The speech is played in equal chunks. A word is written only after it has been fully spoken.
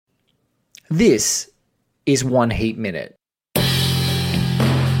This is One Heat Minute.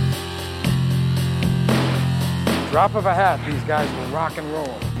 Drop of a hat, these guys will rock and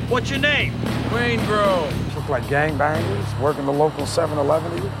roll. What's your name? Wayne Grove. Look like gangbangers, working the local 7-Eleven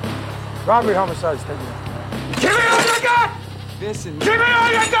to you. Robbery, homicides, take it. Give me all you got! Listen. Give me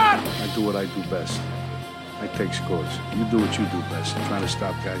all you got! I do what I do best. I take scores. You do what you do best. Trying to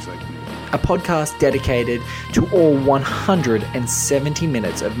stop guys like me. A podcast dedicated to all 170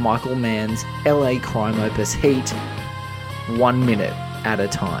 minutes of Michael Mann's LA crime opus Heat, 1 minute at a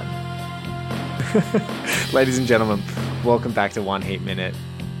time. Ladies and gentlemen, welcome back to One Heat Minute.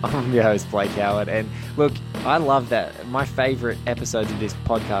 I'm your host, Blake Howard, and look, I love that. My favourite episodes of this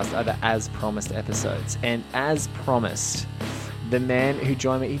podcast are the As Promised episodes, and as promised, the man who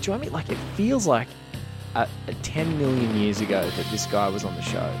joined me, like it feels like 10 million years ago that this guy was on the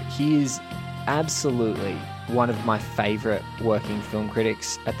show. He is absolutely one of my favourite working film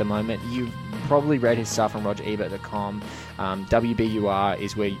critics at the moment. You've probably read his stuff on RogerEbert.com. WBUR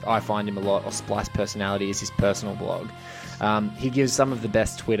is where I find him a lot, or Splice Personality is his personal blog. He gives some of the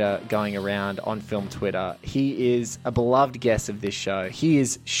best Twitter going around on film Twitter. He is a beloved guest of this show. He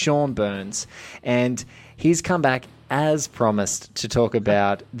is Sean Burns, and he's come back as promised to talk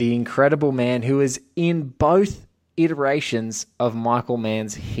about the incredible man who is in both iterations of Michael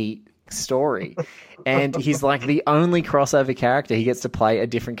Mann's Heat story. And he's like the only crossover character. He gets to play a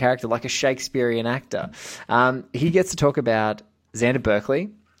different character, like a Shakespearean actor. He gets to talk about Xander Berkeley,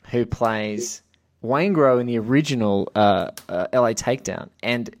 who plays Wayne Grove in the original LA Takedown.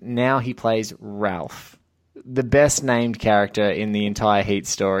 And now he plays Ralph, the best named character in the entire Heat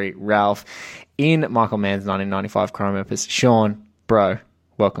story, Ralph, in Michael Mann's 1995 crime opus. Sean, bro,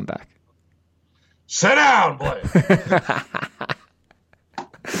 welcome back. Sit down, Blake.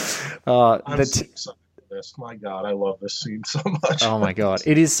 I'm so excited for this. My God, I love this scene so much. Oh my God,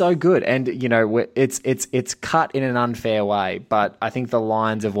 it is so good, and you know it's cut in an unfair way, but I think the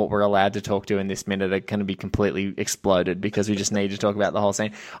lines of what we're allowed to talk to in this minute are going to be completely exploded because we just need to talk about the whole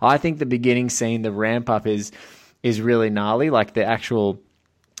scene. I think the beginning scene, the ramp up is really gnarly, like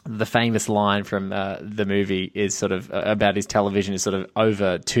the famous line from the movie is sort of about his television is sort of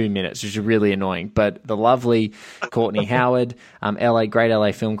over 2 minutes, which is really annoying. But the lovely Courtney Howard, great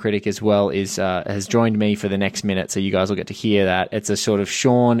LA film critic as well, has joined me for the next minute, so you guys will get to hear that. It's a sort of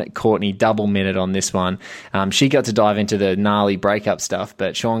Sean Courtney double minute on this one. She got to dive into the gnarly breakup stuff,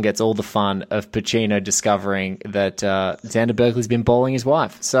 but Sean gets all the fun of Pacino discovering that Xander Berkeley's been bowling his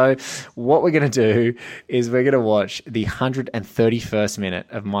wife. So what we're going to do is we're going to watch the 131st minute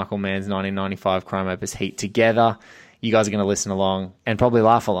of Michael Mann's 1995 crime opus Heat together. You guys are going to listen along and probably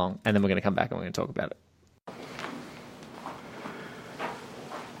laugh along, and then we're going to come back and we're going to talk about it.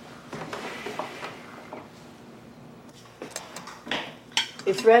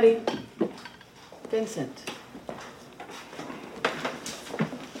 It's ready. Vincent.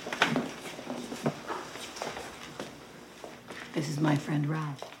 This is my friend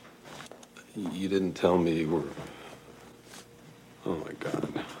Ralph. You didn't tell me you were... Oh, my God.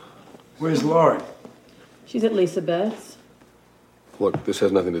 Where's Lauren? She's at Lisa Beth's. Look, this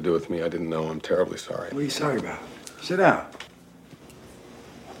has nothing to do with me. I didn't know. I'm terribly sorry. What are you sorry about? Sit down.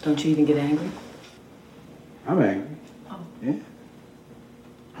 Don't you even get angry? I'm angry. Oh. Yeah?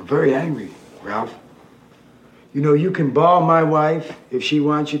 I'm very angry, Ralph. You know, you can ball my wife if she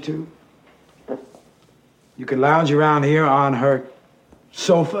wants you to. You can lounge around here on her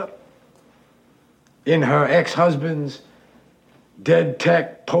sofa in her ex-husband's dead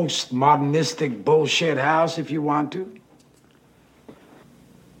tech, postmodernistic bullshit house if you want to.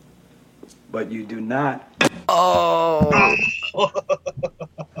 But you do not. Oh.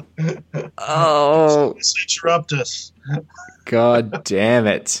 Oh. Interrupt us. God damn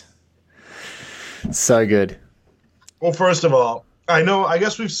it. So good. Well, first of all, I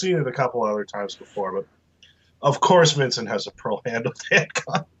guess we've seen it a couple other times before, but of course Vincent has a pearl-handled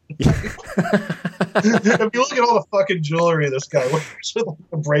handgun. If you look at all the fucking jewelry this guy wears, with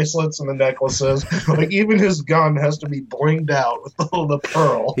the bracelets and the necklaces, like even his gun has to be blinged out with the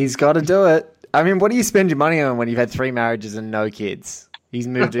pearl. He's got to do it. I mean, what do you spend your money on when you've had 3 marriages and no kids? He's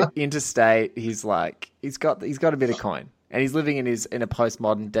moved interstate. He's got a bit of coin, and he's living in a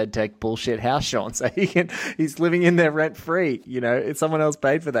postmodern dead tech bullshit house, Sean. So he's living in there rent free. You know, it's someone else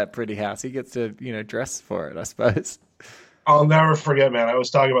paid for that pretty house. He gets to dress for it, I suppose. I'll never forget, man. I was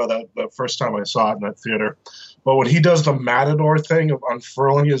talking about that the first time I saw it in that theater. But when he does the matador thing of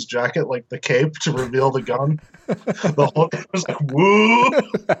unfurling his jacket like the cape to reveal the gun, the whole thing was like, woo!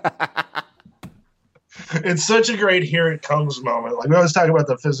 It's such a great here it comes moment. Like, I was talking about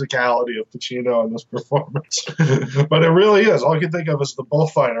the physicality of Pacino in this performance, but it really is. All I can think of is the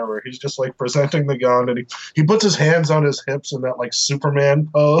bullfighter where he's just like presenting the gun and he puts his hands on his hips in that like Superman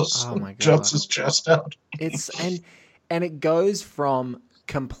pose. Oh my God. Jumps his chest out. It's and it goes from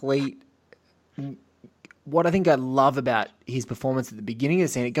complete. What I think I love about his performance at the beginning of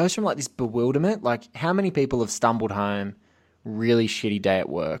the scene, it goes from like this bewilderment, like how many people have stumbled home, really shitty day at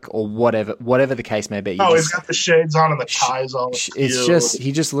work, or whatever the case may be. He's got the shades on and the ties all askew. It's just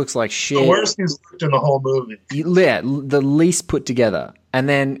he just looks like shit. The worst he's looked in the whole movie. Yeah, the least put together. And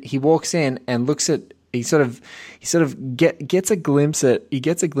then he walks in and looks at. He sort of gets a glimpse at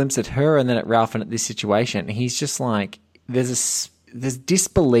her and then at Ralph and at this situation. And he's just like there's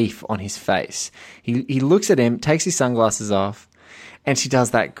disbelief on his face. He looks at him, takes his sunglasses off, and she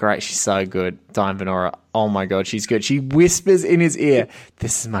does that great. She's so good, Diane Venora. Oh my God, she's good. She whispers in his ear,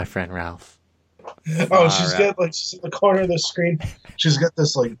 "This is my friend Ralph." She's got like she's in the corner of the screen. She's got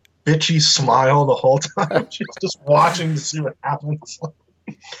this like bitchy smile the whole time. She's just watching to see what happens.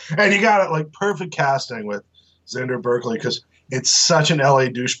 And you got it like perfect casting with Xander Berkeley because it's such an LA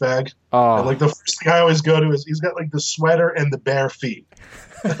douchebag. Oh. And like the first thing I always go to is he's got like the sweater and the bare feet.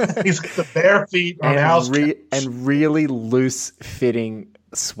 He's got the bare feet on Al's and really loose fitting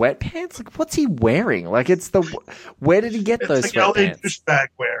sweatpants. Like, what's he wearing? Like, where did he get those like sweatpants? LA douchebag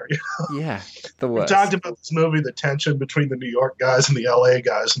wear. Yeah, the worst. We talked about this movie, the tension between the New York guys and the LA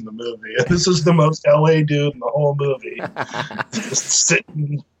guys in the movie. And this is the most LA dude in the whole movie, just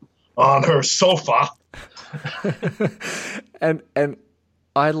sitting on her sofa. and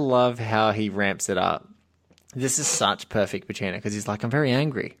I love how he ramps it up. This is such perfect Pacino because he's like, "I'm very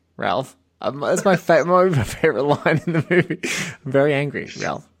angry, Ralph." That's my favorite line in the movie. "I'm very angry,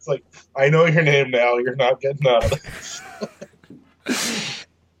 Ralph." It's like, I know your name now. You're not getting out of it.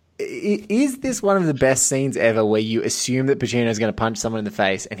 Is this one of the best scenes ever where you assume that Pacino is going to punch someone in the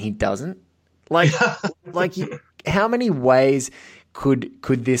face and he doesn't? Like, how many ways could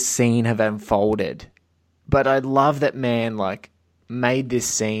this scene have unfolded? But I love that man like made this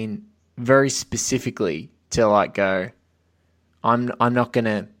scene very specifically to like go, I'm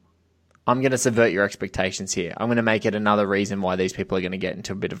gonna subvert your expectations here. I'm gonna make it another reason why these people are gonna get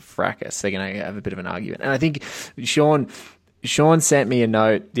into a bit of a fracas. They're gonna have a bit of an argument. And I think Sean sent me a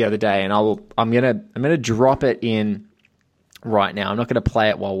note the other day, and I'm gonna drop it in right now. I'm not gonna play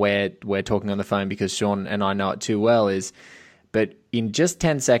it while we're talking on the phone because Sean and I know it too well. But in just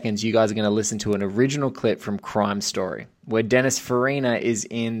 10 seconds, you guys are going to listen to an original clip from Crime Story, where Dennis Farina is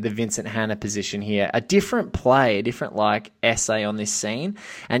in the Vincent Hanna position here. A different play, a different like essay on this scene.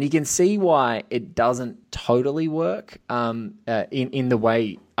 And you can see why it doesn't totally work in the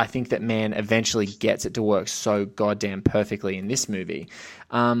way I think that man eventually gets it to work so goddamn perfectly in this movie.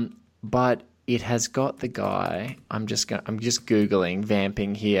 But it has got the guy, I'm just Googling,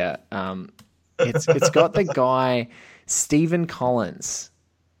 vamping here. It's got the guy... Stephen Collins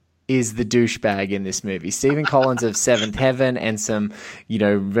is the douchebag in this movie. Stephen Collins of Seventh Heaven and some,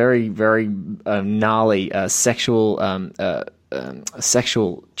 very, very gnarly sexual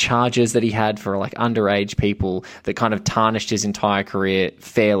charges that he had for like underage people that kind of tarnished his entire career,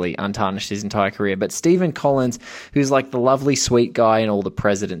 fairly untarnished his entire career. But Stephen Collins, who's like the lovely sweet guy in All the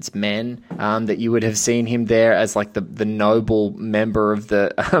President's Men, that you would have seen him there as like the noble member of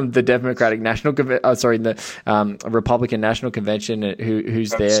the Democratic National the Republican National Convention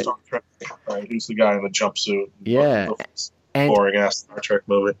who's there. Star Trek, right? Who's the guy in the jumpsuit? Yeah. Boring ass Star Trek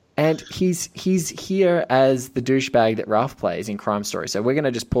movie. And he's here as the douchebag that Ralph plays in Crime Story. So we're going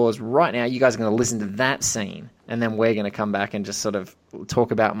to just pause right now. You guys are going to listen to that scene, and then we're going to come back and just sort of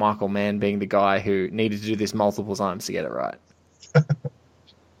talk about Michael Mann being the guy who needed to do this multiple times to get it right.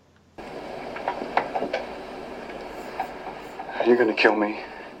 You're going to kill me.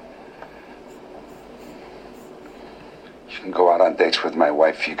 You can go out on dates with my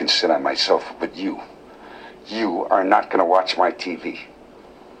wife. You can sit on my sofa, but you are not going to watch my TV.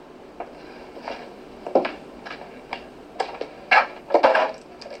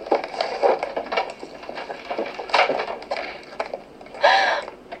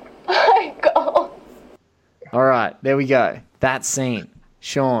 Michael. All right, there we go. That scene.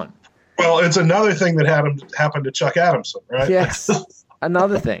 Sean. Well, it's another thing that happened to Chuck Adamson, right? Yes,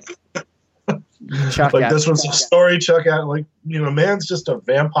 another thing. Chuck like this was a story Chuck Adamson, like, man's just a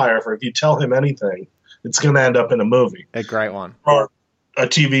vampire for if you tell him anything, it's going to end up in a movie. A great one. Or a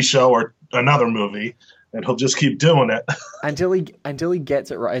TV show or another movie, and he'll just keep doing it. until he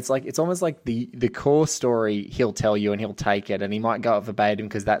gets it right. It's almost like the core story he'll tell you and he'll take it and he might go up verbatim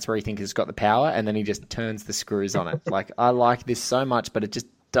because that's where he thinks he's got the power, and then he just turns the screws on it. Like, I like this so much, but it just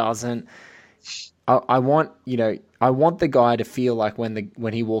doesn't... I want the guy to feel like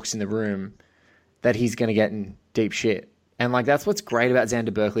when he walks in the room that he's going to get in deep shit. And like that's what's great about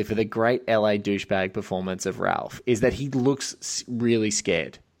Xander Berkeley for the great LA douchebag performance of Ralph is that he looks really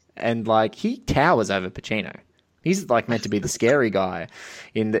scared and like he towers over Pacino. He's like meant to be the scary guy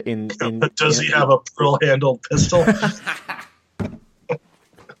Does he have a pearl-handled pistol?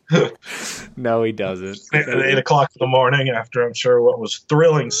 No, he doesn't. At 8 o'clock in the morning, after I'm sure what was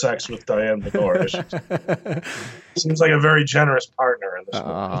thrilling sex with Diane Bedore. Seems like a very generous partner in this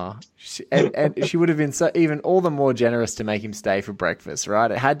movie. And she would have been even all the more generous to make him stay for breakfast, right?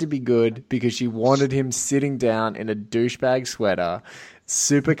 It had to be good because she wanted him sitting down in a douchebag sweater,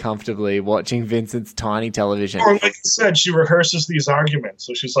 super comfortably watching Vincent's tiny television. Or like I said, she rehearses these arguments.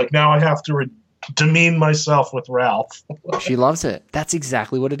 So she's like, now I have to demean myself with Ralph. She loves it. That's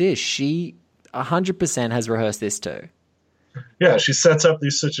exactly what it is. She 100% has rehearsed this too. Yeah, she sets up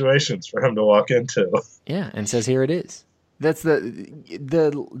these situations for him to walk into. Yeah, and says, "Here it is." That's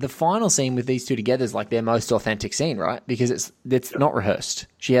the final scene with these two together is like their most authentic scene, right? Because it's not rehearsed.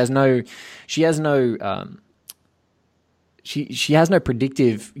 She has no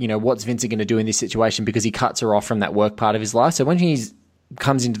predictive, what's Vincent going to do in this situation because he cuts her off from that work part of his life. So when he's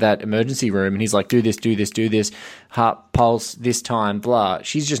comes into that emergency room and he's like, do this, heart pulse this time, blah.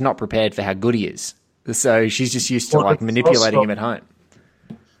 She's just not prepared for how good he is. So she's just used to like manipulating him at home.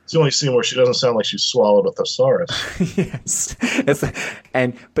 It's the only scene where she doesn't sound like she swallowed a thesaurus. Yes.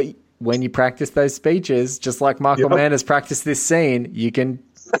 But when you practice those speeches, just like Michael Mann has practiced this scene, you can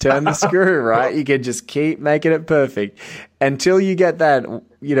turn the screw, right? You can just keep making it perfect until you get that,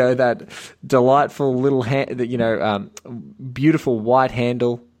 that delightful little beautiful white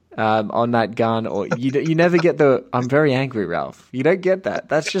handle on that gun, or you never get the "I'm very angry, Ralph." You don't get that.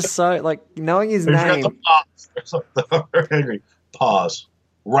 That's just so like knowing his name. Very angry. Pause.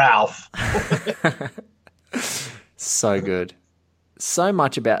 Ralph. So good. So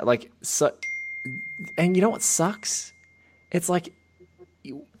much about and you know what sucks? It's like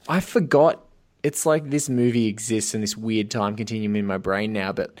I forgot. It's like this movie exists in this weird time continuum in my brain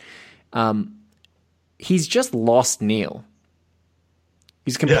now, but he's just lost Neil.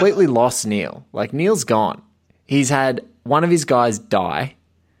 He's completely lost Neil. Like, Neil's gone. He's had one of his guys die.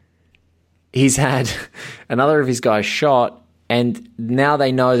 He's had another of his guys shot, and now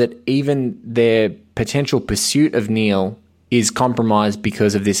they know that even their potential pursuit of Neil is compromised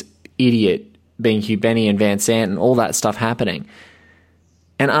because of this idiot being Hugh Benny and Van Sant and all that stuff happening.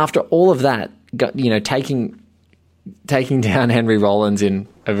 And after all of that, taking down Henry Rollins in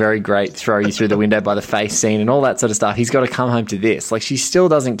a very great throw you through the window by the face scene and all that sort of stuff, he's got to come home to this. Like, she still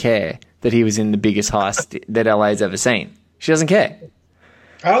doesn't care that he was in the biggest heist that LA's ever seen. She doesn't care.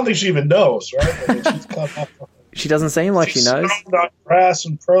 I don't think she even knows, right? I mean, she's come up. She doesn't seem like she knows. Stoned on grass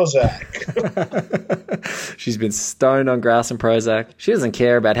and Prozac. She's been stoned on grass and Prozac. She doesn't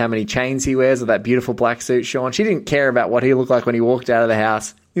care about how many chains he wears or that beautiful black suit, Sean. She didn't care about what he looked like when he walked out of the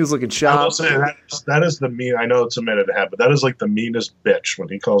house. He was looking sharp. I will say that is the mean. I know it's a minute ahead, but that is like the meanest bitch when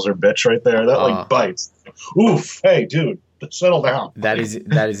he calls her bitch right there. That like bites. Oof! Hey, dude, settle down. That is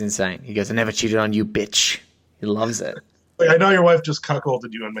insane. He goes, "I never cheated on you, bitch." He loves it. Like, I know your wife just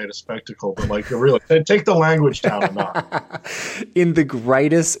cuckolded you and made a spectacle, but like, really, take the language down a notch. In the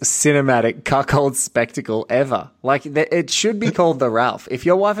greatest cinematic cuckold spectacle ever. Like, it should be called the Ralph. If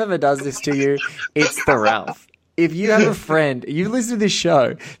your wife ever does this to you, it's the Ralph. If you have a friend, you listen to this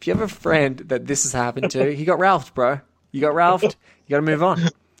show, if you have a friend that this has happened to, he got Ralphed, bro. You got Ralphed. You got to move on.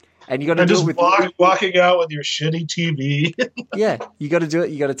 And you got to do it with walking out with your shitty TV. Yeah, you got to do it.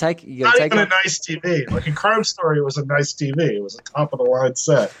 You got to take. Not even a nice TV. Like in Crime Story, it was a nice TV. It was a top of the line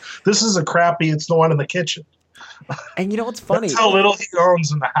set. This is a crappy. It's the one in the kitchen. And you know what's funny? That's how little he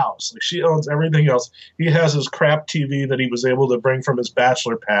owns in the house. Like, she owns everything else. He has his crap TV that he was able to bring from his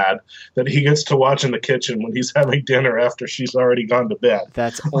bachelor pad that he gets to watch in the kitchen when he's having dinner after she's already gone to bed.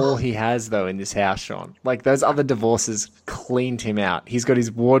 That's all he has, though, in this house, Sean. Like, those other divorces cleaned him out. He's got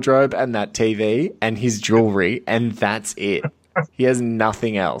his wardrobe and that TV and his jewelry, and that's it. He has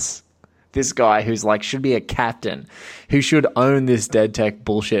nothing else. This guy who's like should be a captain, who should own this dead tech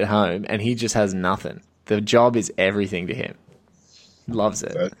bullshit home, and he just has nothing. The job is everything to him. He loves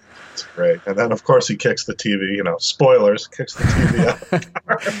it. That's great. And then, of course, he kicks the TV. Spoilers, kicks the TV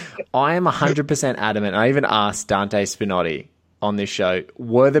out. I am 100% adamant. I even asked Dante Spinotti on this show,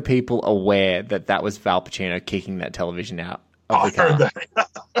 were the people aware that that was Val Pacino kicking that television out of the car? I heard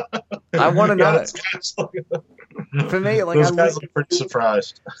that. I want to know. For me, like, those guys look pretty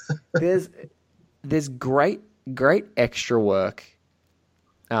surprised. There's great extra work.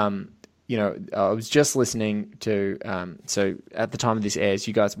 I was just listening to, so at the time of this airs,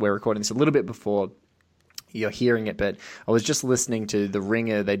 you guys were recording this a little bit before you're hearing it, but I was just listening to The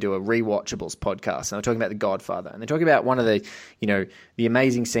Ringer. They do a Rewatchables podcast, and they're talking about The Godfather, and they're talking about one of the, the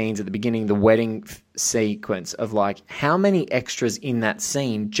amazing scenes at the beginning, the wedding sequence of like how many extras in that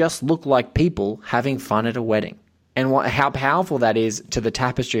scene just look like people having fun at a wedding. And how powerful that is to the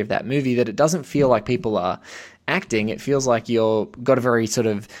tapestry of that movie, that it doesn't feel like people are acting. It feels like you're got a very sort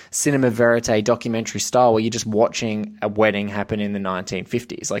of cinema verite documentary style where you're just watching a wedding happen in the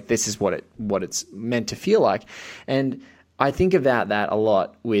 1950s. Like this is what it's meant to feel like. And I think about that a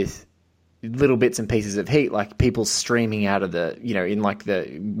lot with little bits and pieces of Heat, like people streaming out of the, in like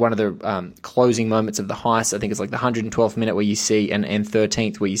one of the closing moments of the heist. I think it's like the 112th minute where you see, and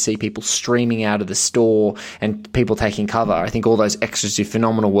 13th where you see people streaming out of the store and people taking cover. I think all those extras do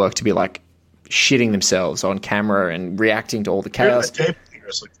phenomenal work to be like shitting themselves on camera and reacting to all the chaos. Like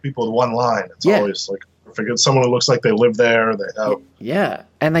people with one line. It's always like perfect. Someone who looks like they live there. Yeah,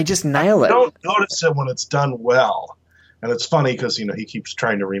 and they just nail it. You don't notice it when it's done well. And it's funny because, he keeps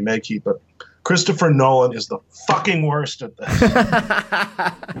trying to remake Heat, but Christopher Nolan is the fucking worst at this.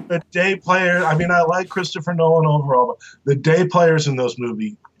 The day players, I like Christopher Nolan overall, but the day players in those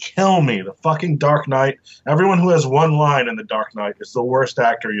movies kill me. The fucking Dark Knight, everyone who has one line in The Dark Knight is the worst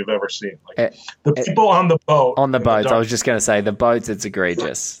actor you've ever seen. The people on the boat. On the boats, I was just going to say, the boats, it's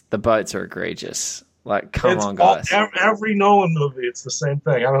egregious. The boats are egregious. Like, come on, guys. Every Nolan movie, it's the same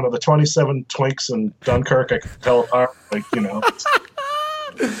thing. I don't know, the 27 Twinks in Dunkirk, I can tell apart.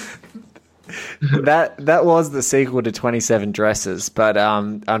 That was the sequel to 27 Dresses, but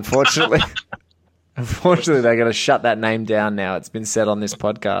unfortunately, they're going to shut that name down now. It's been said on this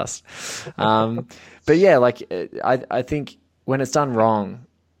podcast. But yeah, like I think when it's done wrong,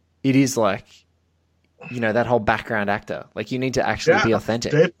 it is like, that whole background actor. Like you need to actually be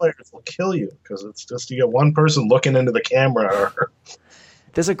authentic. Day players will kill you because it's just you get one person looking into the camera.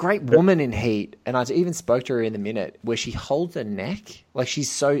 There's a great woman in Heat, and I even spoke to her in the minute, where she holds her neck. Like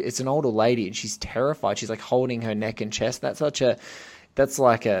it's an older lady and she's terrified. She's like holding her neck and chest. I don't know, it's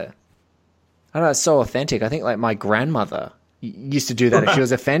so authentic. I think like my grandmother used to do that if she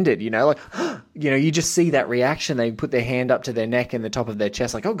was offended, you just see that reaction. They put their hand up to their neck and the top of their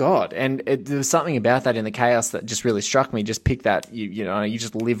chest, like, oh God. And there was something about that in the chaos that just really struck me. Just pick that, you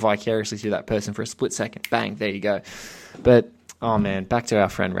just live vicariously through that person for a split second. Bang, there you go. But, oh man, back to our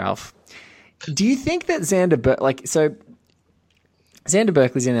friend Ralph. Do you think that Xander Berkeley's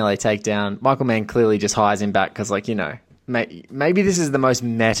in LA Takedown? Michael Mann clearly just hires him back because, maybe this is the most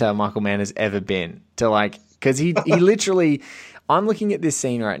meta Michael Mann has ever been because he literally, I'm looking at this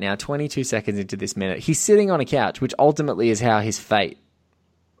scene right now, 22 seconds into this minute. He's sitting on a couch, which ultimately is how his fate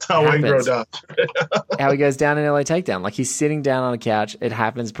happens. How he goes down in LA Takedown. Like he's sitting down on a couch. It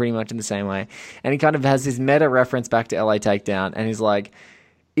happens pretty much in the same way. And he kind of has this meta reference back to LA Takedown. And he's like,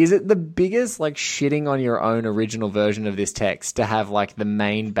 is it the biggest shitting on your own original version of this text to have the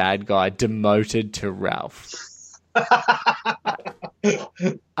main bad guy demoted to Ralph?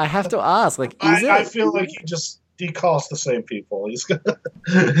 I have to ask, I feel like he calls the same people.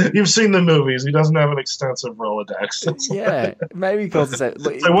 You've seen the movies. He doesn't have an extensive Rolodex. Yeah, maybe he calls the same.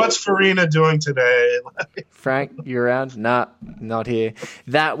 So what's Farina doing today? Frank, you around? Nah, not here.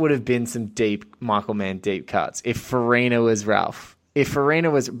 That would have been some deep Michael Mann deep cuts if Farina was Ralph. If Farina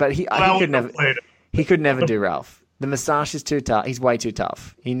was, but he could never do Ralph. The moustache is too tough. He's way too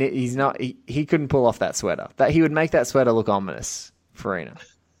tough. He's not. He couldn't pull off that sweater. He would make that sweater look ominous. Farina.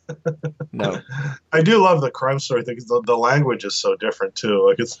 No. I do love the Crime Story thing because the language is so different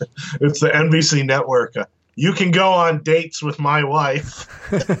too. It's the NBC network. You can go on dates with my wife.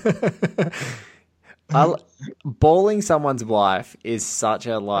 Balling someone's wife is such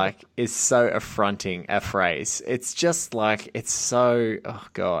a is so affronting a phrase. It's just it's so, oh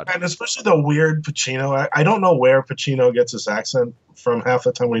God. And especially the weird Pacino. I don't know where Pacino gets his accent from half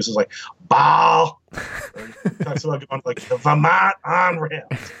the time when he says ball. He talks about going the Vermont on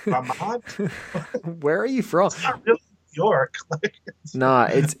ramp. Vermont? Where are you from? It's not really New York. No,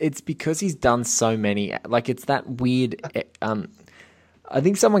 it's because he's done so many. It's that weird. I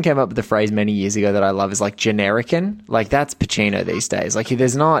think someone came up with the phrase many years ago that I love is generican. That's Pacino these days.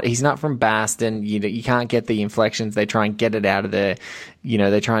 He's not from Boston. You can't get the inflections. They try and get it out of there.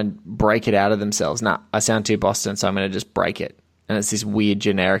 They try and break it out of themselves. Nah, I sound too Boston, so I'm going to just break it. And it's this weird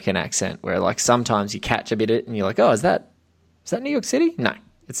generican accent where sometimes you catch a bit of it and you're like, oh, is that New York City? No,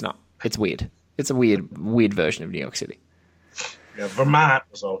 it's not. It's weird. It's a weird version of New York City. Yeah, Vermont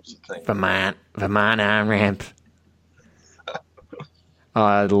was always the thing. Vermont on ramp. Oh,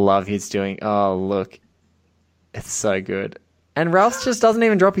 I love his doing. Oh, look. It's so good. And Ralph just doesn't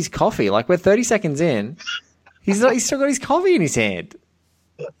even drop his coffee. Like, we're 30 seconds in. He's still got his coffee in his hand.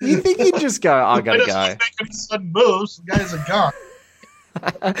 You think he'd just go, I gotta go. Make any sudden moves. The guy's a gone.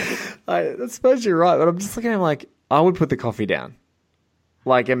 I suppose you're right, but I'm just looking at him like, I would put the coffee down.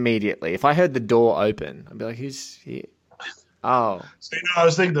 Like, immediately. If I heard the door open, I'd be like, who's here? Oh. So, I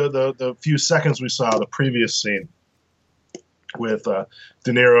was thinking the few seconds we saw the previous scene with De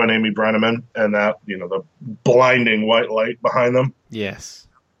Niro and Amy Brenneman and that, the blinding white light behind them. Yes.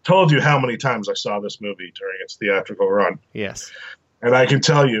 Told you how many times I saw this movie during its theatrical run. Yes. And I can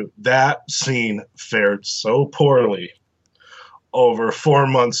tell you that scene fared so poorly over 4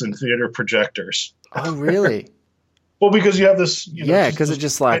 months in theater projectors. Oh, really? Well, because you have this, because it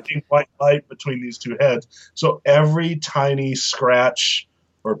just like white light between these two heads. So every tiny scratch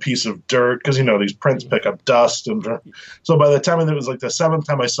or piece of dirt, because these prints pick up dust, and so by the time it was like the 7th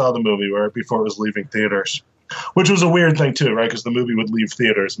time I saw the movie, before it was leaving theaters, which was a weird thing too, right? Because the movie would leave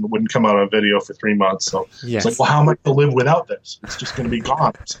theaters and it wouldn't come out on video for 3 months. So yes. It's like, well, how am I to live without this? It's just going to be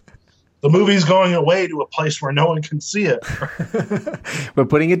gone. The movie's going away to a place where no one can see it. We're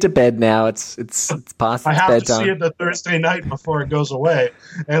putting it to bed now. It's past I have bedtime. to see it the Thursday night before it goes away,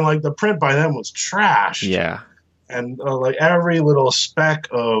 and like the print by then was trash. Yeah, and like every little speck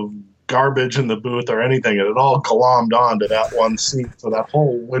of garbage in the booth or anything, and it all glommed onto that one seat, so that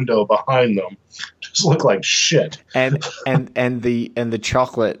whole window behind them just looked like shit. And the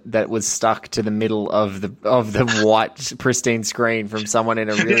chocolate that was stuck to the middle of the white pristine screen from someone in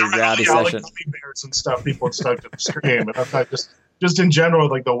a really rowdy session. Like gummy bears and stuff people had stuck to the screen, and I thought just in general,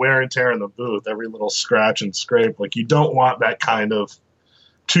 like the wear and tear in the booth, every little scratch and scrape, like you don't want that kind of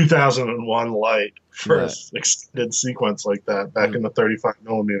 2001 light for an extended sequence like that back in the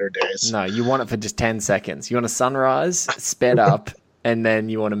 35mm days. No, you want it for just 10 seconds. You want a sunrise, sped up, and then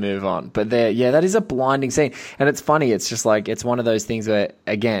you want to move on. But that is a blinding scene. And it's funny, it's just like, it's one of those things where,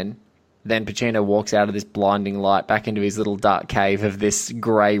 again, then Pacino walks out of this blinding light back into his little dark cave of this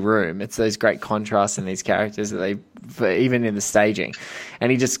grey room. It's those great contrasts in these characters that even in the staging.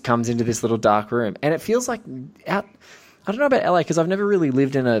 And he just comes into this little dark room. And it feels like I don't know about LA, because I've never really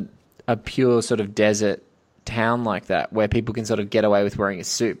lived in a pure sort of desert town like that where people can sort of get away with wearing a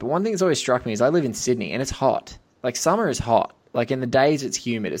suit. But one thing that's always struck me is I live in Sydney and it's hot. Like, summer is hot. Like, in the days it's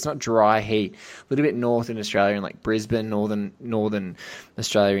humid. It's not dry heat. A little bit north in Australia, in like Brisbane, northern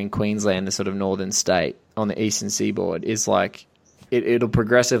Australia, in Queensland, the sort of northern state on the eastern seaboard, is like it'll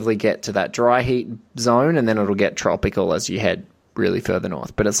progressively get to that dry heat zone, and then it'll get tropical as you head really further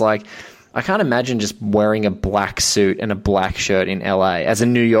north. But it's like, I can't imagine just wearing a black suit and a black shirt in LA as a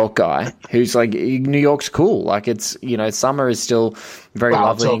New York guy who's like, New York's cool. Like, it's, summer is still very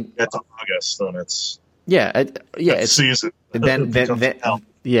lovely. It's August, then it's it's season. Then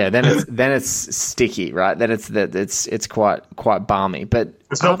it's sticky, right? Then it's quite balmy. But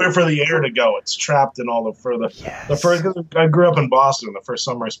there's nowhere for the air to go. It's trapped in all the further. Yes. The first, I grew up in Boston. The first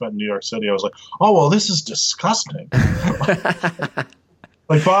summer I spent in New York City, I was like, oh well, this is disgusting.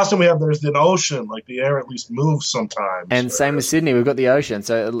 Like Boston, there's an ocean. Like the air at least moves sometimes. And same with Sydney, we've got the ocean.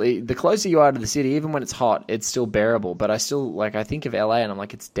 So the closer you are to the city, even when it's hot, it's still bearable. But I think of LA and I'm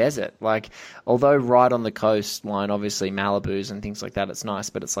like, it's desert. Like, although right on the coastline, obviously Malibu's and things like that, it's nice.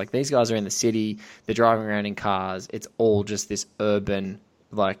 But it's like, these guys are in the city, they're driving around in cars. It's all just this urban,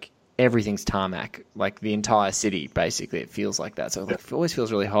 like, everything's tarmac, like the entire city, basically. It feels like that. So it always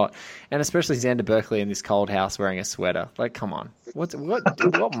feels really hot. And especially Xander Berkeley in this cold house wearing a sweater. Like, come on. What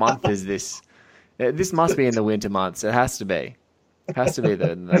month is this? This must be in the winter months. It has to be. It has to be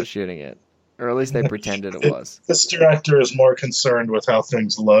that they're shooting it. Or at least they pretended it was. This director is more concerned with how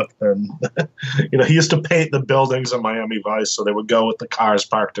things look than, he used to paint the buildings in Miami Vice so they would go with the cars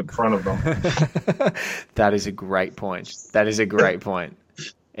parked in front of them. That is a great point.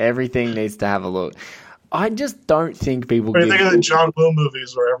 Everything needs to have a look. I just don't think people. Think of the John Woo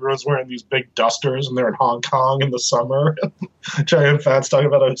movies where everyone's wearing these big dusters and they're in Hong Kong in the summer. Giant fans talking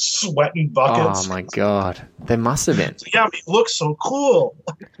about a sweating buckets. Oh my god, there must have been. Yeah, it looks so cool.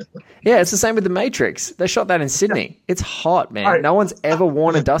 Yeah, it's the same with The Matrix. They shot that in Sydney. Yeah. It's hot, man. Right. No one's ever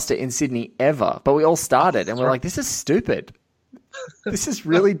worn a duster in Sydney ever, but we all started and we're like, this is stupid. This is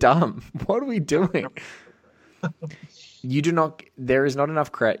really dumb. What are we doing? There is not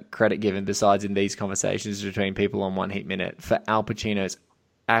enough credit given, besides in these conversations between people on One Heat Minute, for Al Pacino's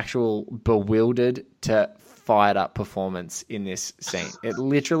actual bewildered to fired up performance in this scene. It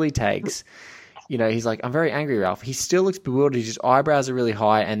literally takes, he's like, I'm very angry, Ralph. He still looks bewildered. His eyebrows are really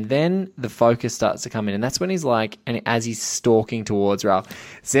high. And then the focus starts to come in. And that's when he's like, and as he's stalking towards Ralph,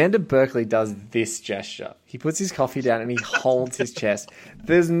 Xander Berkeley does this gesture. He puts his coffee down and he holds his chest.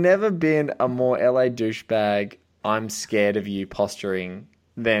 There's never been a more LA douchebag I'm scared of you posturing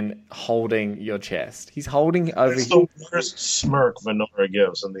than holding your chest. He's holding over. It's the worst smirk Venora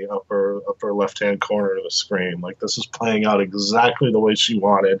gives in the upper left-hand corner of the screen. Like, this is playing out exactly the way she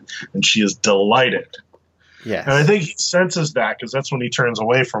wanted, and she is delighted. Yes. And I think he senses that because that's when he turns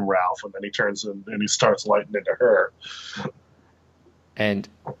away from Ralph, and then he turns and he starts lighting into her. And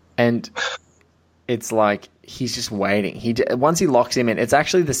it's like he's just waiting. Once he locks him in, it's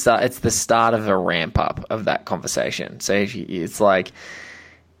actually the start. It's the start of a ramp up of that conversation. So it's like.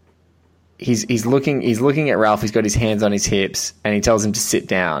 He's looking at Ralph. He's got his hands on his hips, and he tells him to sit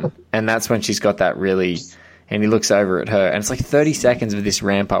down. And that's when she's got that really. And he looks over at her, and it's like 30 seconds of this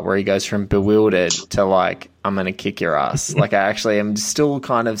ramp up where he goes from bewildered to like, "I'm gonna kick your ass." Like, I actually am still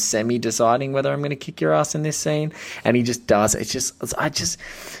kind of semi deciding whether I'm gonna kick your ass in this scene, and he just does.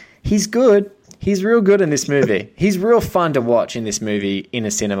 He's good. He's real good in this movie. He's real fun to watch in this movie in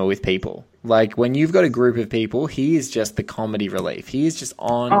a cinema with people. Like, when you've got a group of people, he is just the comedy relief. He is just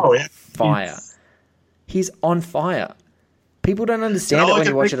on fire. He's on fire. People don't understand it when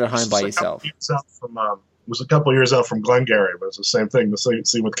you watch it at home by yourself. It was a couple years out from Glengarry, but it's the same thing. The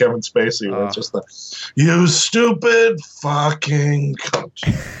scene with Kevin Spacey, where it's just you stupid fucking coach.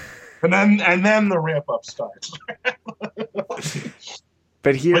 and then the ramp up starts.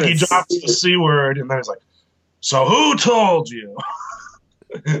 But here, like, he drops the C word, and then he's like, "So who told you?"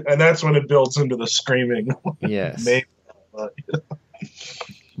 And that's when it builds into the screaming. Yes.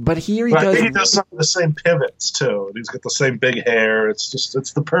 But here I think he does some of the same pivots too. And he's got the same big hair. It's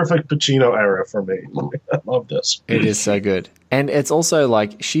the perfect Pacino era for me. I love this. It is so good, and it's also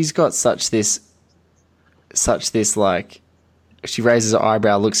like she's got such this like. She raises her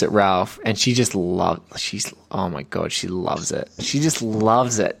eyebrow, looks at Ralph, and she just oh my God, she loves it. She just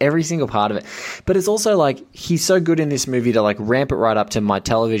loves it. Every single part of it. But it's also like, he's so good in this movie to like ramp it right up to my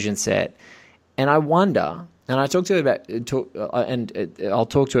television set. And I wonder, and I talk to her I'll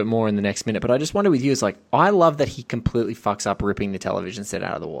talk to it more in the next minute, but I just wonder with you, it's like, I love that he completely fucks up ripping the television set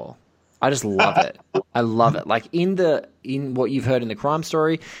out of the wall. I just love it. I love it. Like, in what you've heard in the Crime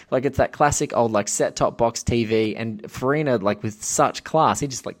Story, like, it's that classic old like set-top box TV, and Farina, like, with such class, he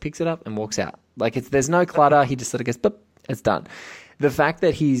just like picks it up and walks out. Like, there's no clutter. He just sort of goes, boop, it's done. The fact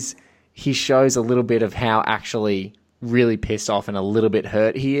that he shows a little bit of how actually really pissed off and a little bit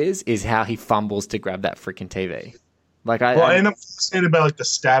hurt he is how he fumbles to grab that freaking TV. Like, I'm fascinated about like the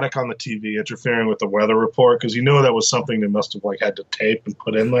static on the TV interfering with the weather report, because that was something they must have like had to tape and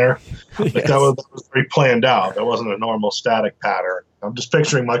put in there. Like, yes. that was very planned out. That wasn't a normal static pattern. I'm just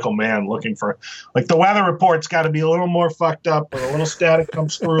picturing Michael Mann looking for like, the weather report's got to be a little more fucked up, or a little static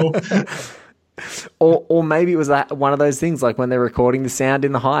comes through. Or maybe it was one of those things like when they're recording the sound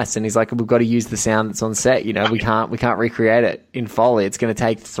in the heist, and he's like, "We've got to use the sound that's on set. We can't recreate it in Foley. It's going to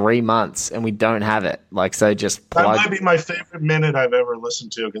take 3 months, and we don't have it. Like, so just plug." That might be my favorite minute I've ever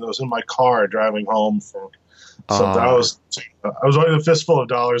listened to, because I was in my car driving home from something. I was running a fistful of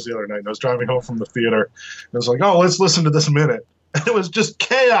dollars the other night, and I was driving home from the theater, and I was like, "Oh, let's listen to this minute." And it was just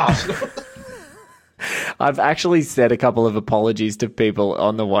chaos. I've actually said a couple of apologies to people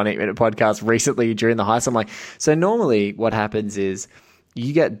on the 1 8 Minute podcast recently during the heist. I'm like, so normally what happens is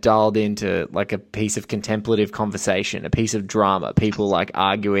you get dialed into like a piece of contemplative conversation, a piece of drama, people like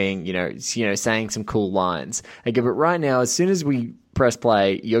arguing, saying some cool lines. Okay, but right now, as soon as we press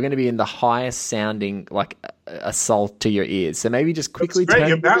play, you're going to be in the highest sounding like assault to your ears. So maybe just quickly turn.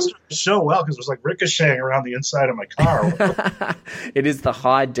 You mastered the show well, because it was like ricocheting around the inside of my car. It is the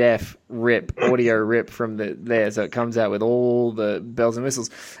high def audio rip from there, so it comes out with all the bells and whistles.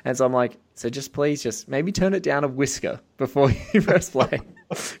 And so I'm like, so just maybe turn it down a whisker before you press play,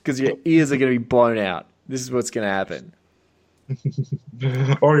 because your ears are going to be blown out. This is what's going to happen.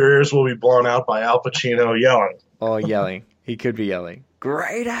 Or your ears will be blown out by Al Pacino yelling. Oh, yelling. He could be yelling,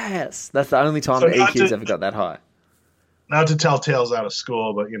 "Great ass!" That's the only time the EQ's ever got that high. Not to tell tales out of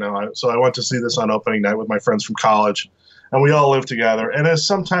school, but so I went to see this on opening night with my friends from college, and we all lived together. And as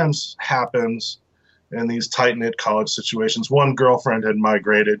sometimes happens in these tight-knit college situations, one girlfriend had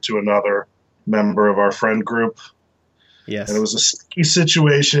migrated to another member of our friend group. Yes. And it was a sticky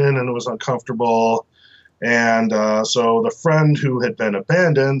situation, and it was uncomfortable. And so the friend who had been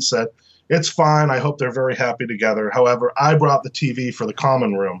abandoned said, "It's fine. I hope they're very happy together. However, I brought the TV for the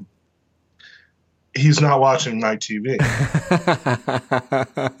common room. He's not watching my TV."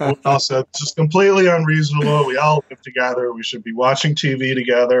 We all said, "This is completely unreasonable. We all live together. We should be watching TV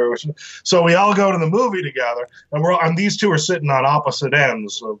together." So we all go to the movie together, and these two are sitting on opposite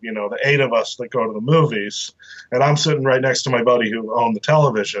ends of, the 8 of us that go to the movies. And I'm sitting right next to my buddy who owned the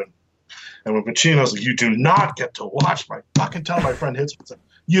television. And when Pacino's like, "You do not get to watch my fucking television," my friend hits me and says,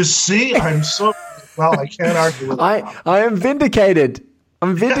 "You see, I'm so..." Well, I can't argue with that. I am vindicated.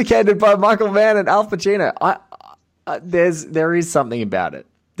 I'm vindicated by Michael Mann and Al Pacino. There is something about it.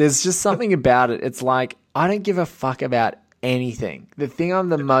 There's just something about it. It's like, I don't give a fuck about anything. The thing I'm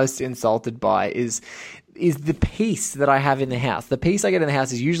the most insulted by is the peace that I have in the house. The peace I get in the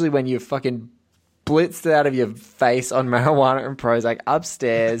house is usually when you're fucking blitzed out of your face on marijuana and Prozac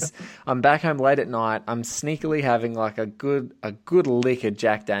upstairs. I'm back home late at night. I'm sneakily having like a good lick of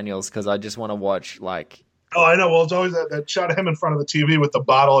Jack Daniels because I just want to watch like. Oh, I know. Well, it's always that shot of him in front of the TV with the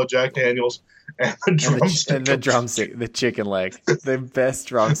bottle of Jack Daniels and the drumstick. And the drumstick, the chicken leg, the best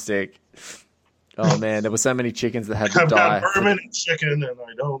drumstick. Oh man, there were so many chickens that had to die. I've got bourbon and chicken,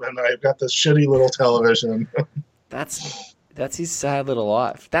 and I've got this shitty little television. That's his sad little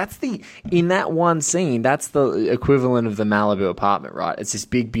life. In that one scene, that's the equivalent of the Malibu apartment, right? It's this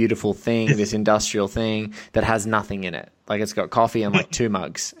big, beautiful thing, this industrial thing that has nothing in it. Like, it's got coffee and like 2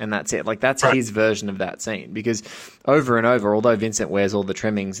 mugs, and that's it. Like, that's his version of that scene. Because over and over, although Vincent wears all the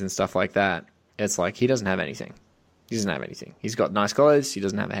trimmings and stuff like that, it's like he doesn't have anything. He doesn't have anything. He's got nice clothes. He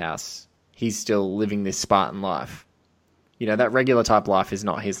doesn't have a house. He's still living this Spartan life. You know, that regular type life is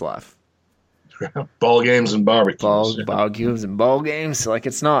not his life. Ball games and barbecues. Barbecues and ball games. Like,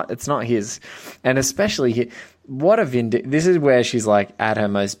 it's not his. And especially, this is where she's like at her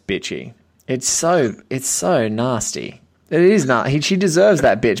most bitchy. It's so nasty. It is not. She deserves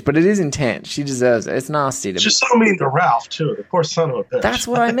that bitch, but it is intense. She deserves it. It's nasty. She's so mean to Ralph, too. The poor son of a bitch. That's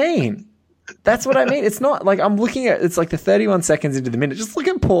what I mean. It's not like I'm looking at, it's like the 31 seconds into the minute. Just look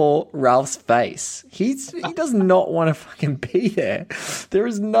at poor Ralph's face. He does not want to fucking be there. There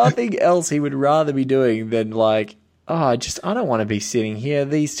is nothing else he would rather be doing than like, I don't want to be sitting here.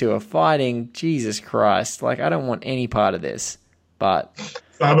 These two are fighting. Jesus Christ. Like, I don't want any part of this. But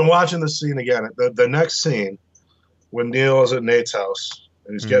I've been watching this scene again. The next scene, when Neil is at Nate's house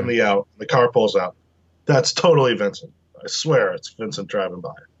and he's getting the out, the car pulls out. That's totally Vincent. I swear it's Vincent driving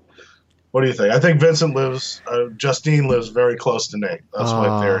by. What do you think? I think Vincent Justine lives very close to Nate. That's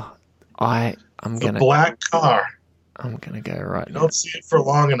my theory. The black car. I'm going to go right now. I don't see it for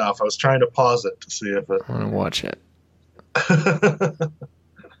long enough. I was trying to pause it to see if it. I want to watch it.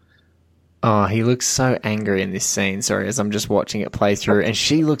 He looks so angry in this scene. Sorry, as I'm just watching it play through. And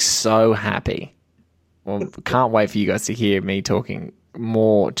she looks so happy. Well, can't wait for you guys to hear me talking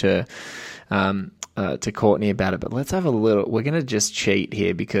more to Courtney about it, but let's have a little. We're gonna just cheat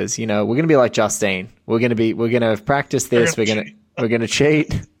here because we're gonna be like Justine. We're gonna practice this. We're gonna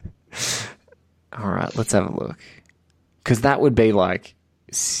cheat. All right, let's have a look, because that would be like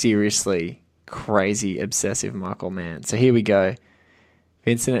seriously crazy obsessive Michael Mann. So here we go.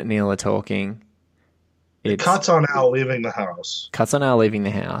 Vincent and Neil are talking. It cuts on Al leaving the house.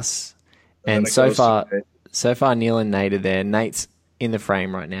 And so far, Neil and Nate are there. Nate's in the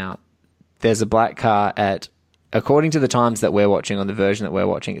frame right now. There's a black car at, according to the times that we're watching on the version that we're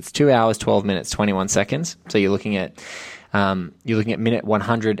watching, it's 2 hours, 12 minutes, 21 seconds. So you're looking at minute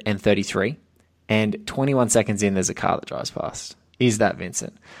 133, and 21 seconds in, there's a car that drives past. Is that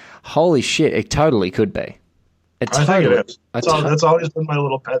Vincent? Holy shit! It totally could be. I think it is. That's always been my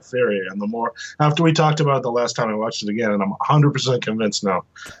little pet theory, and the more after we talked about it the last time I watched it again, and I'm 100% convinced now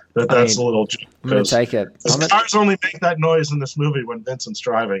that's a little. I'm gonna take it. Cars only make that noise in this movie when Vincent's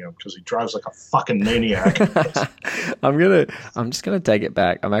driving them because he drives like a fucking maniac. I'm just gonna take it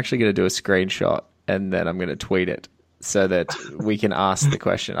back. I'm actually gonna do a screenshot and then I'm gonna tweet it so that we can ask the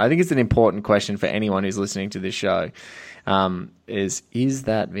question. I think it's an important question for anyone who's listening to this show. Is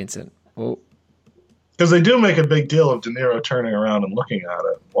that Vincent? Well. Because they do make a big deal of De Niro turning around and looking at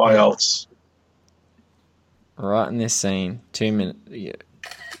it. Why else? Right in this scene, 2 minutes. Yeah.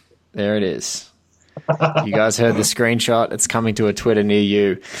 There it is. You guys heard the screenshot. It's coming to a Twitter near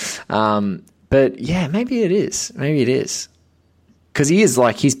you. But yeah, maybe it is. Because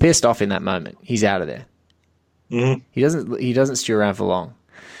he's pissed off in that moment. He's out of there. Mm-hmm. He doesn't stew around for long.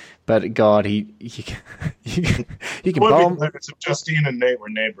 But God, he can bomb. If Justine and Nate were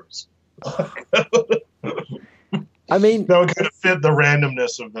neighbors. I mean, that would kind of fit the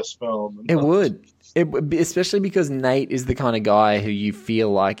randomness of this film. It would. Especially because Nate is the kind of guy who you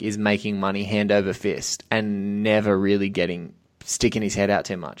feel like is making money hand over fist and never really sticking his head out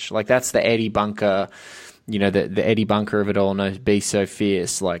too much. Like, that's the Eddie Bunker, the Eddie Bunker of it all. No, be so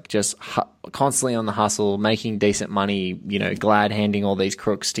fierce, like just constantly on the hustle, making decent money. Glad handing all these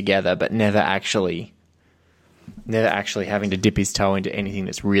crooks together, but never actually having to dip his toe into anything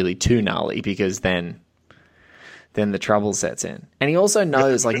that's really too gnarly, because then the trouble sets in. And he also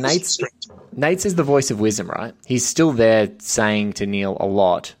knows, like, Nate's is the voice of wisdom, right? He's still there saying to Neil a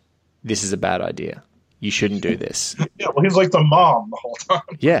lot, this is a bad idea. You shouldn't do this. Yeah, well, he's like the mom the whole time.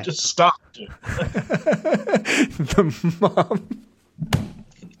 Yeah. Just stop, dude. The mom.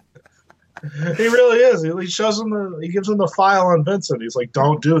 He really is. He shows him he gives him the file on Vincent. He's like,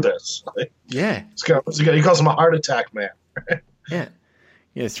 don't do this. Yeah. He calls him a heart attack man. Yeah.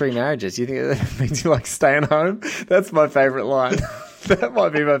 Yeah, 3 marriages. You think that means you like staying home? That's my favorite line. That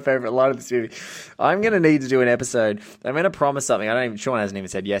might be my favorite line of this movie. I'm going to need to do an episode. I'm going to promise something. Sean hasn't even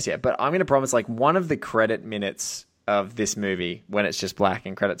said yes yet, but I'm going to promise like one of the credit minutes of this movie when it's just black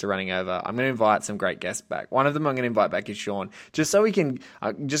and credits are running over. I'm going to invite some great guests back. One of them I'm going to invite back is Sean, just so we can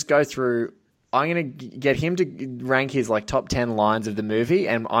just go through. I'm going to get him to rank his like top 10 lines of the movie,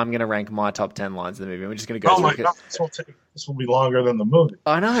 and I'm going to rank my top 10 lines of the movie. We're just going to go through. Oh my God, this will be longer than the movie.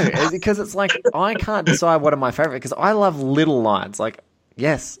 I know, because it's like I can't decide what are my favorite, because I love little lines. Like,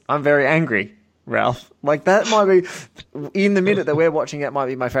 yes, I'm very angry, Ralph. Like that might be in the minute that we're watching it might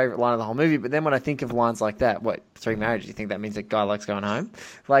be my favorite line of the whole movie. But then when I think of lines like that, what 3 marriages? You think that means that guy likes going home?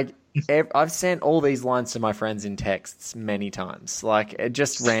 Like I've sent all these lines to my friends in texts many times. Like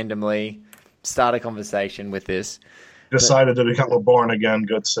just randomly start a conversation with this. Decided to become a born-again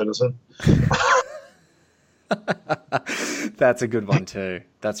good citizen. That's a good one too.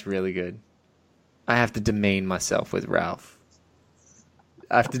 That's really good. I have to demean myself with Ralph.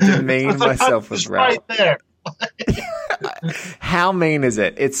 I have to demean myself with Ralph. Right there. How mean is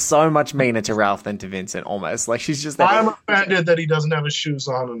it? It's so much meaner to Ralph than to Vincent, almost. Like she's just. I'm offended that he doesn't have his shoes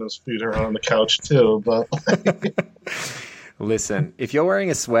on and his feet are on the couch too. But listen, if you're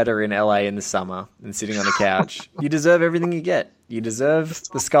wearing a sweater in LA in the summer and sitting on the couch, you deserve everything you get. You deserve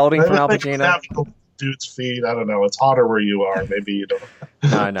the scolding from Al Pacino. Dude's feet. I don't know. It's hotter where you are. Maybe you don't.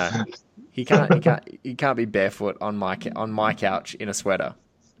 No. He can't be barefoot on my couch in a sweater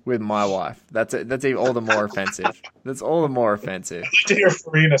with my wife. That's even all the more offensive. That's all the more offensive. I'd like to hear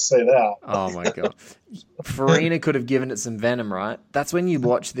Farina say that. Oh my God. Farina could have given it some venom, right? That's when you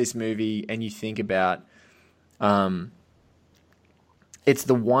watch this movie and you think about it's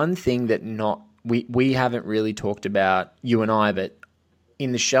the one thing that we haven't really talked about, you and I, but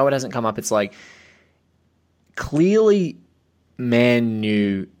in the show it hasn't come up. It's like clearly Mann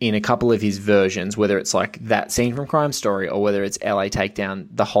knew in a couple of his versions, whether it's like that scene from Crime Story or whether it's LA Takedown,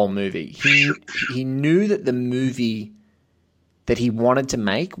 the whole movie, he knew that the movie that he wanted to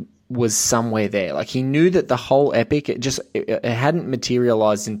make was somewhere there. Like he knew that the whole epic, it hadn't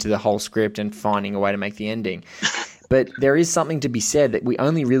materialized into the whole script and finding a way to make the ending. But there is something to be said that we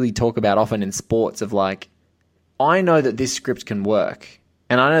only really talk about often in sports of like, I know that this script can work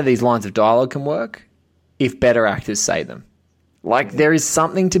and I know these lines of dialogue can work if better actors say them. Like there is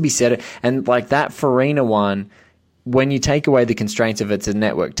something to be said, and like that Farina one, when you take away the constraints of it's a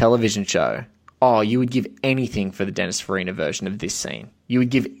network television show, you would give anything for the Dennis Farina version of this scene. You would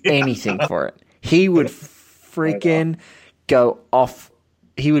give anything for it. He would freaking go off.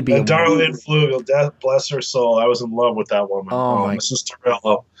 He would be Darlene Flugel, death bless her soul. I was in love with that woman. Oh my, Mrs.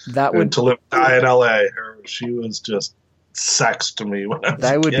 Torello. That would to live die in L.A. She was just sex to me when I was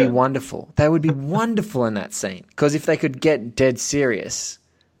They would a kid. be wonderful. They would be wonderful in that scene, because if they could get dead serious,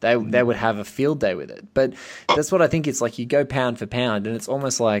 they would have a field day with it. But that's what I think. It's like you go pound for pound, and it's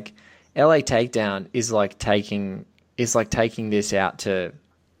almost like LA Takedown is like taking this out to.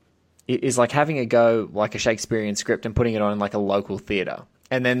 It is like having a go like a Shakespearean script and putting it on in like a local theater,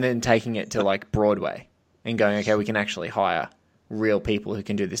 and then taking it to like Broadway and going, okay, we can actually hire real people who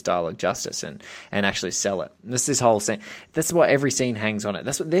can do this dialogue justice and actually sell it. And this whole scene. That's why every scene hangs on it.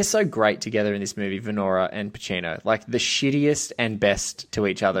 That's what they're so great together in this movie, Venora and Pacino. Like the shittiest and best to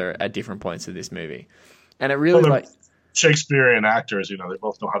each other at different points of this movie. And it really like Shakespearean actors, they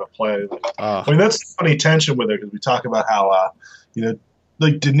both know how to play. I mean, that's the funny tension with it, because we talk about how,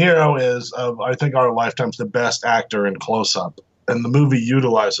 like De Niro is, I think, our lifetime's the best actor in close-up. And the movie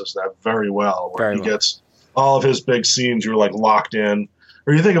utilizes that very well, where he gets all of his big scenes, you're like locked in.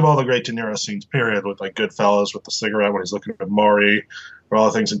 Or you think of all the great De Niro scenes, period, with like Goodfellas, with the cigarette when he's looking at Maury, or all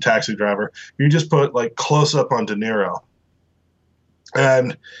the things in Taxi Driver. You just put like close up on De Niro.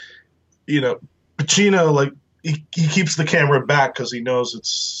 And, Pacino, like, he keeps the camera back because he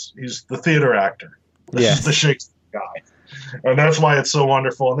knows he's the theater actor. This is the Shakespeare guy. And that's why it's so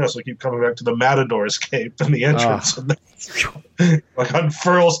wonderful in this. We keep coming back to the Matador's cape and the entrance. Like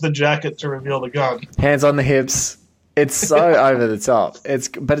unfurls the jacket to reveal the gun. Hands on the hips. It's so over the top.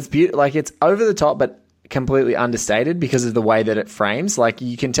 But it's beautiful. Like it's over the top, but completely understated because of the way that it frames. Like,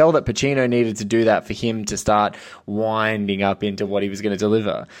 you can tell that Pacino needed to do that for him to start winding up into what he was going to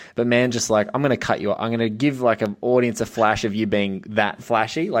deliver. But man, just like, I'm going to cut you off. I'm going to give like an audience a flash of you being that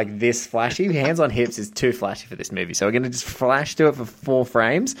flashy, like this flashy. Hands on hips is too flashy for this movie. So we're going to just flash to it for 4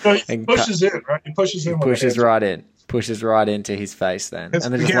 frames. No, he pushes in, right? He pushes in. Pushes right in. Pushes right into his face then. And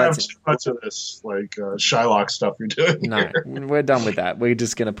then just you can't have too much of this, like, Shylock stuff you're doing No, here. we're done with that. We're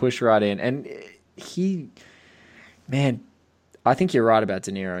just going to push right in. And man, I think you're right about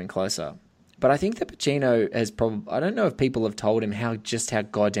De Niro in Close Up. But I think that Pacino has probably, I don't know if people have told him how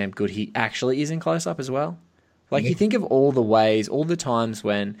goddamn good he actually is in Close Up as well. Like, you think of all the ways, all the times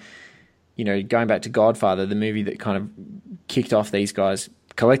when, you know, going back to Godfather, the movie that kind of kicked off these guys,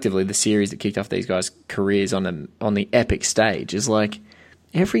 collectively the series that kicked off these guys' careers on the epic stage, is like,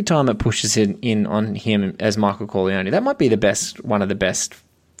 every time it pushes in on him as Michael Corleone, that might be one of the best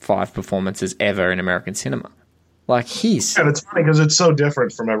 5 performances ever in American cinema. Like, and it's funny because it's so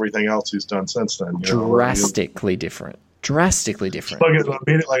different from everything else he's done since then. Drastically different. Drastically different. Look at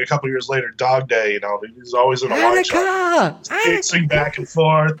like a couple years later, Dog Day. You know, he's always in a wide shot, pacing back and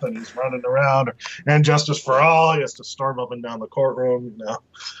forth, and he's running around. And Justice for All, he has to storm up and down the courtroom. You know,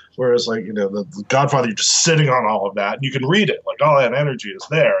 whereas like, you know, the Godfather, you're just sitting on all of that, and you can read it. Like, all that energy is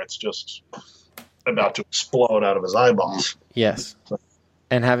there. It's just about to explode out of his eyeballs. Yes.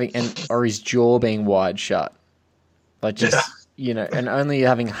 Or his jaw being wide shut. Like, just, you know, and only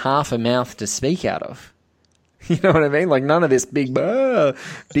having half a mouth to speak out of. You know what I mean? Like, none of this big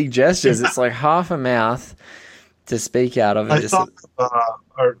gestures. It's like half a mouth to speak out of. I thought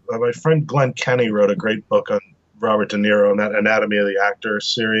my friend Glenn Kenny wrote a great book on Robert De Niro and that Anatomy of the Actor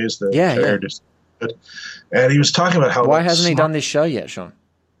series. And he was talking about how... Why hasn't he done this show yet, Sean?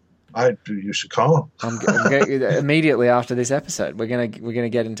 You should call him. Immediately after this episode, we're gonna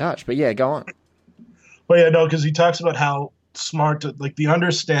get in touch. But yeah, go on. Well, yeah, no, because he talks about how smart, like the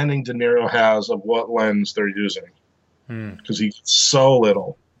understanding De Niro has of what lens they're using, because he gets so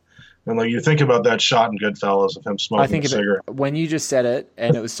little. And like, you think about that shot in Goodfellas of him smoking a cigarette. When you just said it,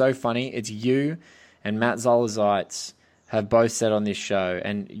 and it was so funny. It's you and Matt Zolazeitz have both said on this show,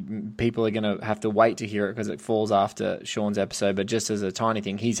 and people are going to have to wait to hear it because it falls after Sean's episode, but just as a tiny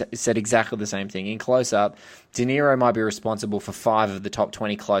thing, he's said exactly the same thing. In Close Up, De Niro might be responsible for 5 of the top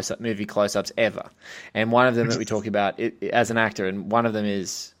 20 movie close-ups ever. And one of them that we talk about as an actor, and one of them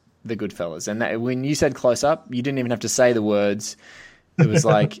is The Goodfellas. And when you said Close Up, you didn't even have to say the words. It was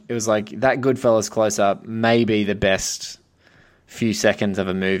like that Goodfellas close-up may be the best few seconds of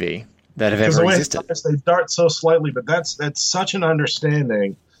a movie that have ever existed. They dart so slightly, but that's such an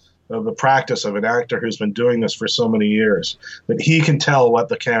understanding of the practice of an actor who's been doing this for so many years that he can tell what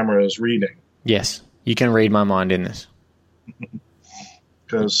the camera is reading. Yes, you can read my mind in this.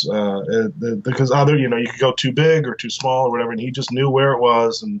 Because other, you know, you could go too big or too small or whatever, and he just knew where it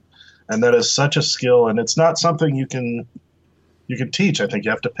was, and that is such a skill, and it's not something you can teach. I think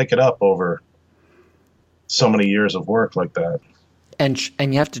you have to pick it up over so many years of work like that. And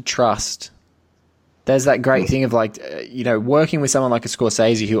you have to trust. There's that great thing of like, you know, working with someone like a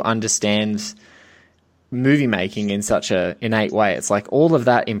Scorsese who understands movie making in such a innate way. It's like all of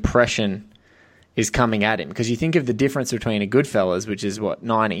that impression is coming at him, because you think of the difference between a Goodfellas, which is what,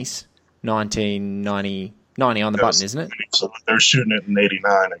 1990 on the button, isn't it? So they're shooting it in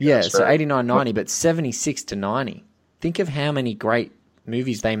 89. Yeah, so 89, 90, but 76 to 90. Think of how many great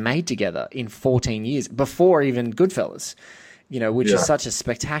movies they made together in 14 years before even Goodfellas. You know, which is such a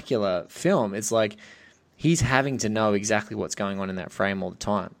spectacular film. It's like he's having to know exactly what's going on in that frame all the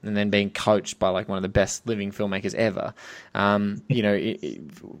time, and then being coached by like one of the best living filmmakers ever. You know,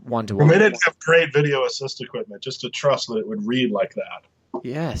 one-to-one. They didn't have great video assist equipment just to trust that it would read like that.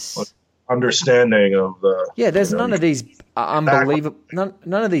 Yes. Like, understanding of the... Yeah, there's none of these unbelievable...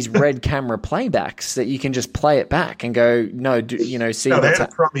 None of these red camera playbacks that you can just play it back and go, see... No, they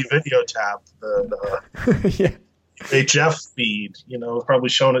had probably video tap yeah. HF feed, you know, probably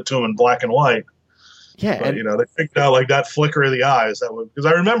showing it to him in black and white. Yeah. But, you know, they picked out like that flicker of the eyes. Because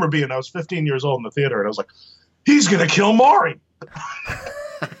I remember I was 15 years old in the theater, and I was like, he's going to kill Maury.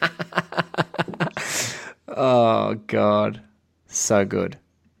 Oh, God. So good.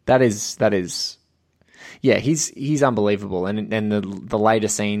 That is, yeah, he's unbelievable. And the later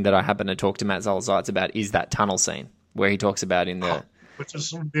scene that I happen to talk to Matt Zolazeitz about is that tunnel scene where he talks about in the... Which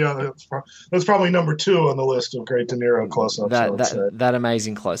is, that's probably number 2 on the list of great De Niro close-ups. That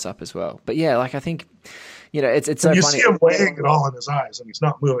amazing close-up as well. But yeah, like I think, you know, it's so funny. You see him weighing it all in his eyes, and he's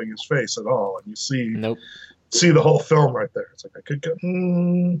not moving his face at all. And you see the whole film right there. It's like, I could go...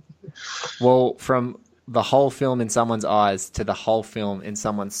 Well, from the whole film in someone's eyes to the whole film in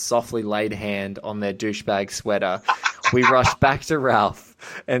someone's softly laid hand on their douchebag sweater, we rush back to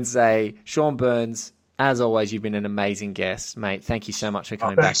Ralph and say, Sean Burns, as always, you've been an amazing guest, mate. Thank you so much for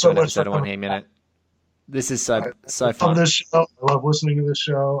coming back to an episode of One Heat Minute. This is so fun. I love this show. I love listening to this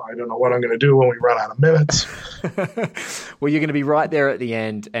show. I don't know what I'm going to do when we run out of minutes. Well, you're going to be right there at the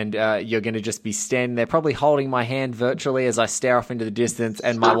end, and you're going to just be standing there, probably holding my hand virtually as I stare off into the distance,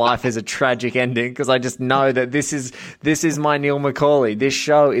 and my life is a tragic ending because I just know that this is my Neil McCauley. This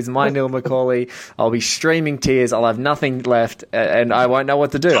show is my Neil McCauley. I'll be streaming tears. I'll have nothing left, and I won't know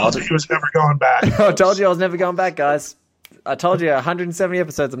what to do. I told you he was never going back. I told you I was never going back, guys. I told you 170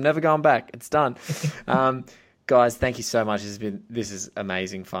 episodes. I'm never going back. It's done. Guys, thank you so much. This is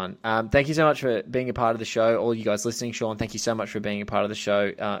amazing fun. Thank you so much for being a part of the show. All you guys listening, Sean, thank you so much for being a part of the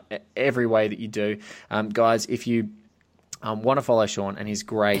show. Every way that you do. Guys, if you want to follow Sean and his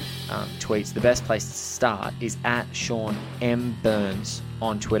great tweets, the best place to start is at Sean M. Burns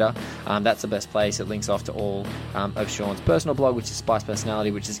on Twitter. That's the best place. It links off to all of Sean's personal blog, which is Spice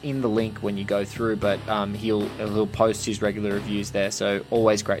Personality, which is in the link when you go through, but he'll post his regular reviews there, so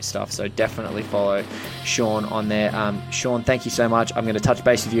always great stuff. So definitely follow Sean on there. Sean, thank you so much. I'm going to touch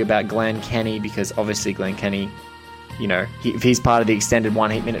base with you about Glenn Kenny, because obviously Glenn Kenny, you know, if he's part of the extended One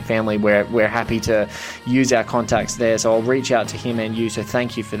Heat Minute family, we're happy to use our contacts there. So I'll reach out to him and you. So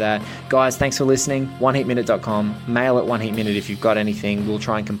thank you for that. Guys, thanks for listening. OneHeatMinute.com. Mail at One Heat Minute if you've got anything. We'll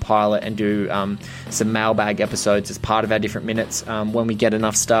try and compile it and do some mailbag episodes as part of our different minutes when we get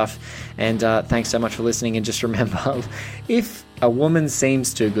enough stuff. And thanks so much for listening. And just remember, if a woman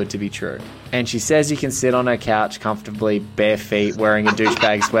seems too good to be true and she says you can sit on her couch comfortably, bare feet, wearing a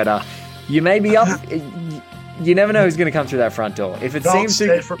douchebag sweater, you may be up... You never know who's going to come through that front door. If it seems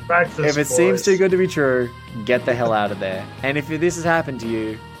too good to be true, get the hell out of there. And if this has happened to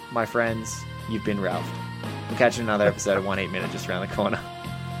you, my friends, you've been Ralphed. We'll catch you in another episode of 1 8 Minute just around the corner.